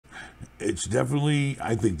it's definitely,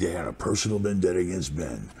 I think they had a personal vendetta against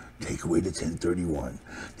Ben. Take away the 1031,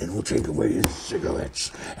 then we'll take away his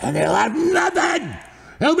cigarettes, and he'll have nothing!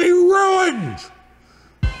 He'll be ruined!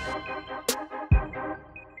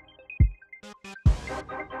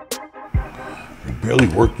 I barely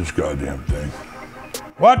worked this goddamn thing.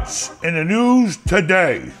 What's in the news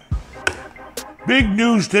today? Big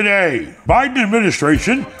news today. Biden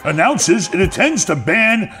administration announces it intends to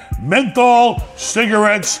ban menthol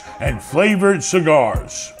cigarettes and flavored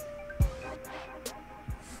cigars.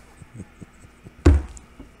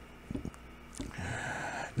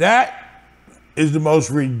 That is the most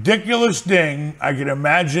ridiculous thing I can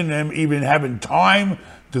imagine them even having time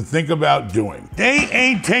to think about doing. They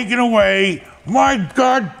ain't taking away my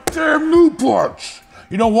goddamn Newports.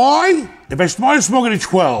 You know why? If I started smoking at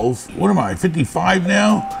 12, what am I, 55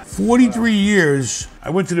 now? 43 years, I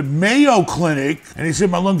went to the Mayo Clinic and they said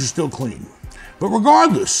my lungs are still clean. But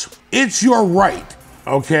regardless, it's your right,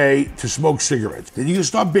 okay, to smoke cigarettes. Then you can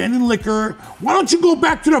start banning liquor. Why don't you go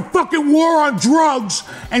back to the fucking war on drugs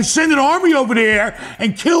and send an army over there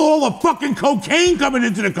and kill all the fucking cocaine coming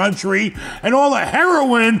into the country and all the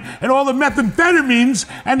heroin and all the methamphetamines,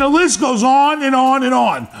 and the list goes on and on and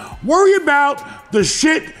on. Worry about the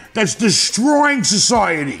shit that's destroying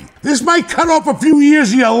society. This might cut off a few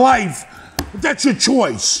years of your life, but that's your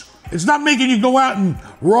choice. It's not making you go out and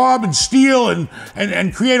rob and steal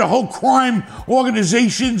and create a whole crime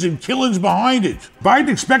organizations and killings behind it. Biden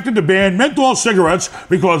expected to ban menthol cigarettes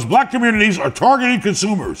because black communities are targeting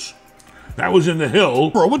consumers. That was in the Hill.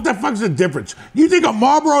 Bro, what the fuck's the difference? You think a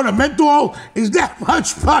Marlboro and a menthol is that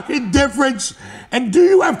much fucking difference? And do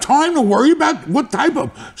you have time to worry about what type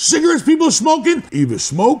of cigarettes people are smoking? Either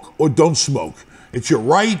smoke or don't smoke. It's your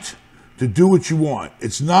right to do what you want.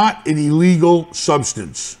 It's not an illegal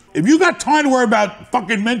substance. If you got time to worry about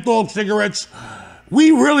fucking menthol cigarettes,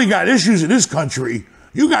 we really got issues in this country.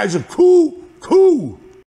 You guys are cool.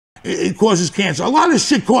 It causes cancer. A lot of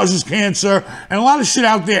shit causes cancer, and a lot of shit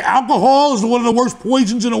out there. Alcohol is one of the worst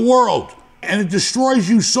poisons in the world. And it destroys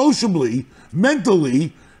you socially,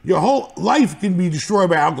 mentally. Your whole life can be destroyed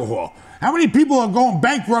by alcohol. How many people are going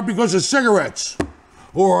bankrupt because of cigarettes?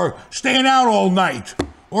 Or staying out all night?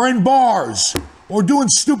 Or in bars? Or doing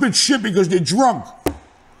stupid shit because they're drunk?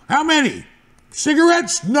 How many?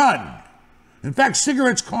 Cigarettes? None. In fact,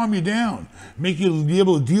 cigarettes calm you down, make you be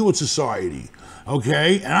able to deal with society,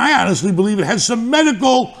 okay? And I honestly believe it has some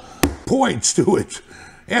medical points to it.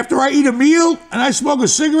 After I eat a meal and I smoke a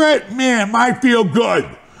cigarette, man, I feel good.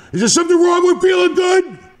 Is there something wrong with feeling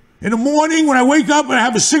good? In the morning when I wake up and I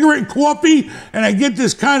have a cigarette and coffee and I get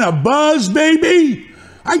this kind of buzz, baby,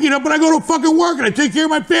 I get up and I go to fucking work and I take care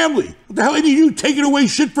of my family. What the hell are you taking away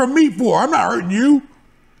shit from me for? I'm not hurting you.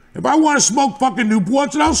 If I want to smoke fucking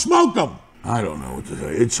Newports, then I'll smoke them. I don't know what to say.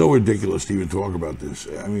 It's so ridiculous to even talk about this.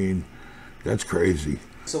 I mean, that's crazy.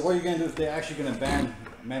 So what are you going to do if they're actually going to ban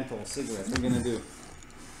menthol cigarettes? What are you going to do?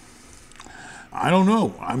 I don't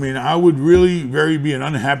know. I mean, I would really be an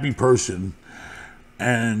unhappy person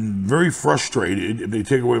and very frustrated if they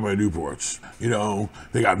take away my Newports. You know,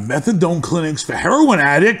 they got methadone clinics for heroin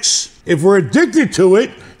addicts. If we're addicted to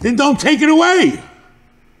it, then don't take it away.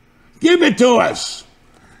 Give it to us.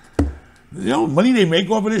 You know, money they make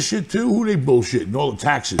off of this shit too, who they bullshitting, all the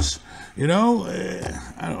taxes. You know,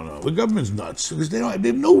 I don't know. The government's nuts because they have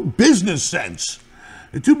no business sense.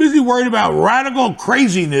 They're too busy worried about radical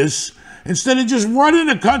craziness instead of just running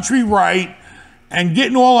the country right and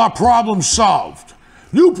getting all our problems solved.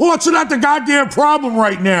 Newports are not the goddamn problem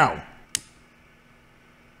right now.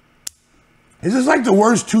 This is like the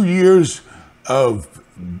worst 2 years of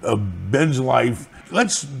Ben's life.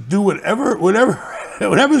 Let's do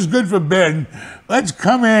whatever's good for Ben. Let's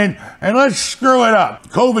come in and let's screw it up.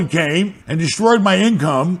 COVID came and destroyed my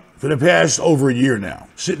income for the past over a year now.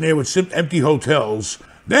 Sitting there with empty hotels.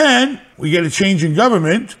 Then we get a change in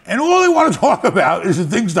government and all they want to talk about is the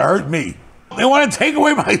things that hurt me. They want to take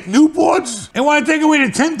away my Newports? They want to take away the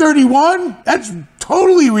 1031? That's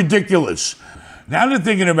totally ridiculous. Now they're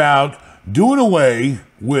thinking about doing away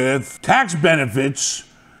with tax benefits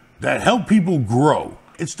that help people grow.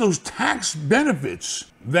 It's those tax benefits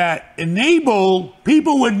that enable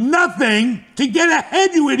people with nothing to get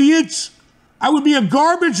ahead, you idiots. I would be a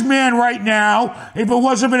garbage man right now if it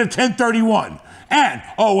wasn't for the 1031. And,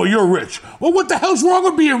 oh, well, you're rich. Well, what the hell's wrong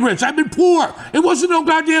with being rich? I've been poor. It wasn't no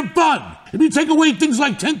goddamn fun. If you take away things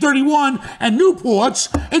like 1031 and Newports,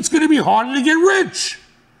 it's going to be harder to get rich.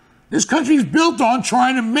 This country's built on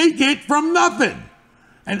trying to make it from nothing.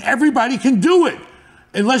 And everybody can do it.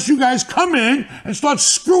 Unless you guys come in and start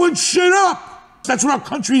screwing shit up. That's what our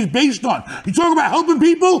country is based on. You talk about helping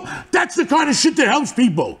people? That's the kind of shit that helps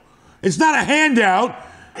people. It's not a handout,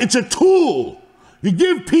 it's a tool. You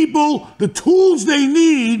give people the tools they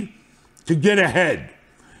need to get ahead.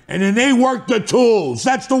 And then they work the tools.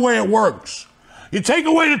 That's the way it works. You take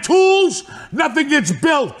away the tools, nothing gets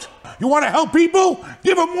built. You want to help people?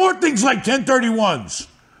 Give them more things like 1031s.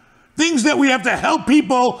 Things that we have to help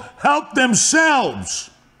people help themselves.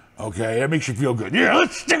 Okay, that makes you feel good. Yeah,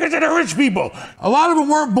 let's stick it to the rich people. A lot of them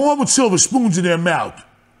weren't born with silver spoons in their mouth.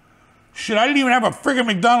 Shit, I didn't even have a friggin'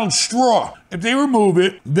 McDonald's straw. If they remove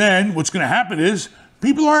it, then what's gonna happen is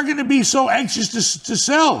people aren't gonna be so anxious to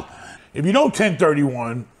sell. If you don't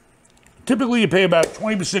 1031, typically you pay about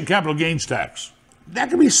 20% capital gains tax. That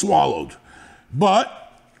can be swallowed.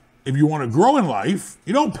 But if you want to grow in life,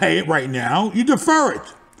 you don't pay it right now, you defer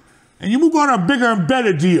it. And you move on to a bigger and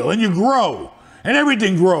better deal, and you grow, and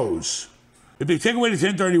everything grows. If they take away the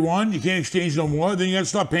 1031, you can't exchange no more, then you gotta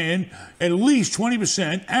start paying at least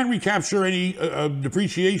 20% and recapture any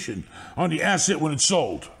depreciation on the asset when it's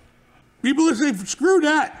sold. People that say, screw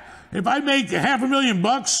that. If I make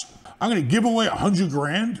 $500,000, I'm gonna give away 100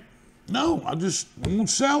 grand. No, I won't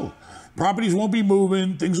sell. Properties won't be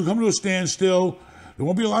moving, things will come to a standstill, there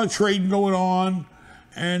won't be a lot of trading going on,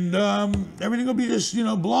 and everything will be just,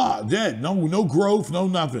 blah, dead. No growth, no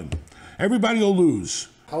nothing. Everybody will lose.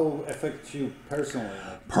 How will it affect you personally?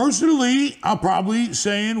 Personally, I'll probably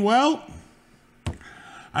saying, well,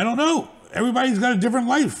 I don't know. Everybody's got a different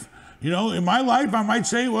life. In my life, I might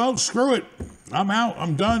say, well, screw it. I'm out,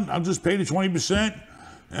 I'm done. I'll just pay the 20%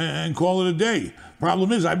 and call it a day.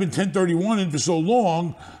 Problem is, I've been 1031 in for so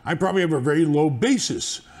long, I probably have a very low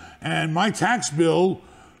basis. And my tax bill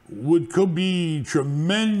could be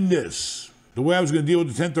tremendous. The way I was gonna deal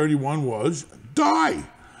with the 1031 was die.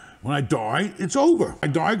 When I die, it's over. I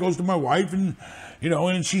die, it goes to my wife, and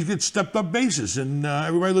and she gets stepped up basis, and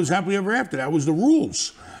everybody lives happily ever after. That was the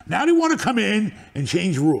rules. Now they want to come in and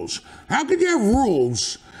change rules. How could you have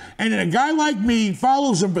rules, and then a guy like me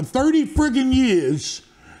follows them for 30 friggin' years,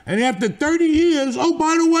 and after 30 years, oh,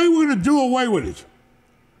 by the way, we're gonna do away with it.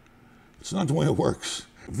 It's not the way it works.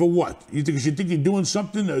 For what? You think you're doing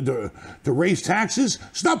something to raise taxes?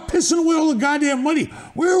 Stop pissing away all the goddamn money.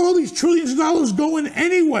 Where are all these trillions of dollars going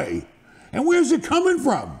anyway? And where's it coming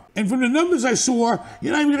from? And from the numbers I saw,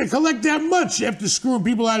 you're not even gonna collect that much after screwing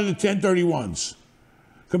people out of the 1031s.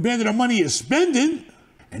 Compared to the money you're spending.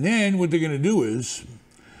 And then what they're gonna do is,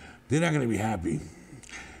 they're not gonna be happy.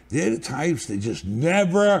 They're the types that just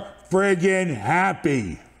never friggin'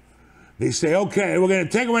 happy. They say, okay, we're gonna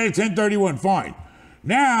take away the 1031, fine.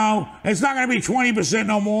 Now, it's not gonna be 20%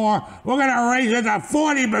 no more. We're gonna raise it to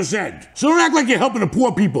 40%. So don't act like you're helping the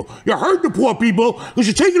poor people. You're hurting the poor people because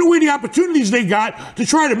you're taking away the opportunities they got to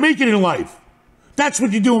try to make it in life. That's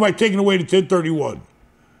what you're doing by taking away the 1031.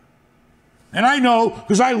 And I know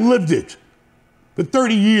because I lived it for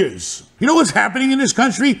 30 years. You know what's happening in this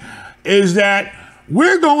country is that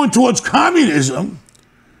we're going towards communism,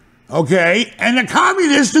 okay? And the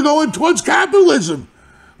communists are going towards capitalism.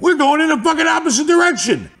 We're going in the fucking opposite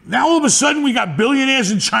direction. Now all of a sudden we got billionaires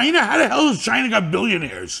in China? How the hell has China got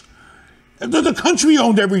billionaires? The country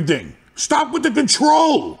owned everything. Stop with the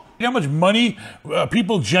control. You know how much money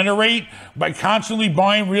people generate by constantly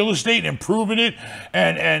buying real estate and improving it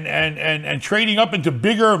and trading up into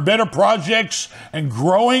bigger and better projects and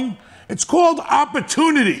growing? It's called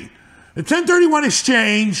opportunity. The 1031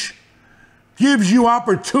 exchange gives you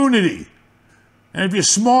opportunity. And if you're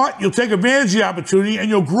smart, you'll take advantage of the opportunity and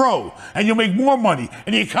you'll grow and you'll make more money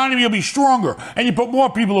and the economy will be stronger and you put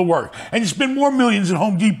more people to work and you spend more millions in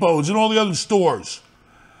Home Depots and all the other stores.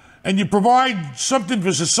 And you provide something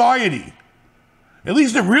for society. At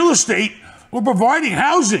least in real estate, we're providing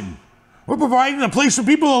housing. We're providing a place for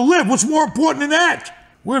people to live. What's more important than that?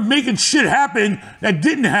 We're making shit happen that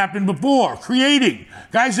didn't happen before, creating.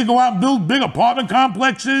 Guys that go out and build big apartment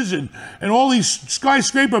complexes and all these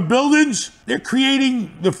skyscraper buildings, they're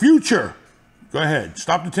creating the future. Go ahead,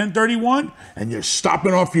 stop the 1031 and you're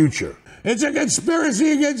stopping our future. It's a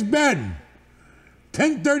conspiracy against Ben.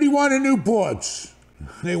 1031 in Newports.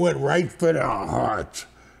 They went right for the heart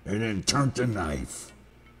and then turned the knife.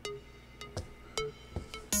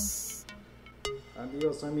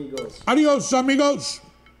 Adios, amigos. Adios, amigos.